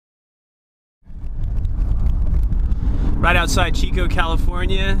Right outside Chico,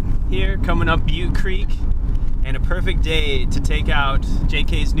 California here, coming up Butte Creek, and a perfect day to take out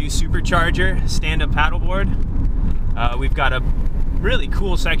JK's new supercharger stand-up paddleboard. We've got a really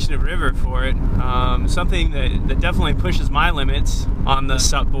cool section of river for it, something that definitely pushes my limits on the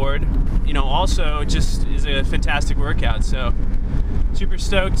SUP board. You know, also just is a fantastic workout, so super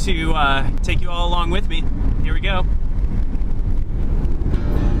stoked to take you all along with me. Here we go.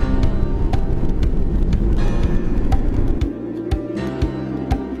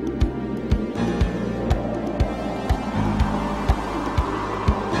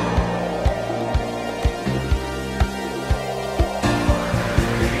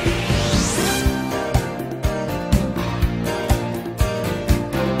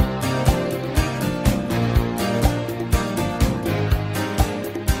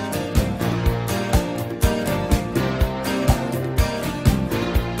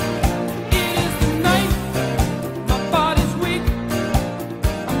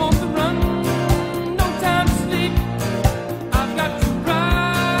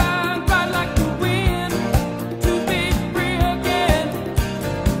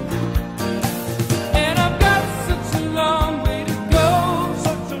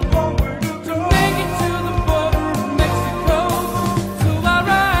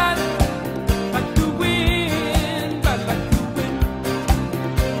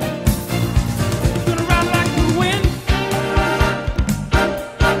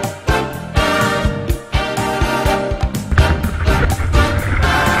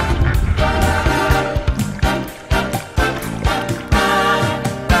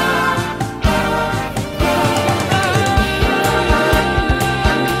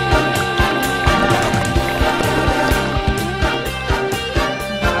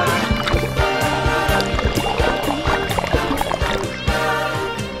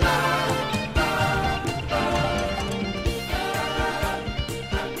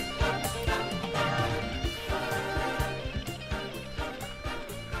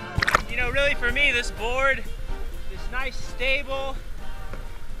 You know, really for me, this board, this nice stable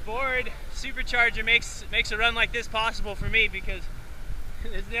board supercharger makes a run like this possible for me, because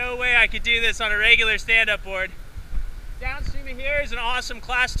there's no way I could do this on a regular stand-up board. Downstream of here is an awesome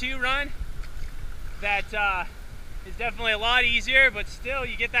Class 2 run that is definitely a lot easier, but still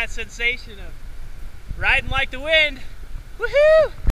you get that sensation of riding like the wind. Woohoo!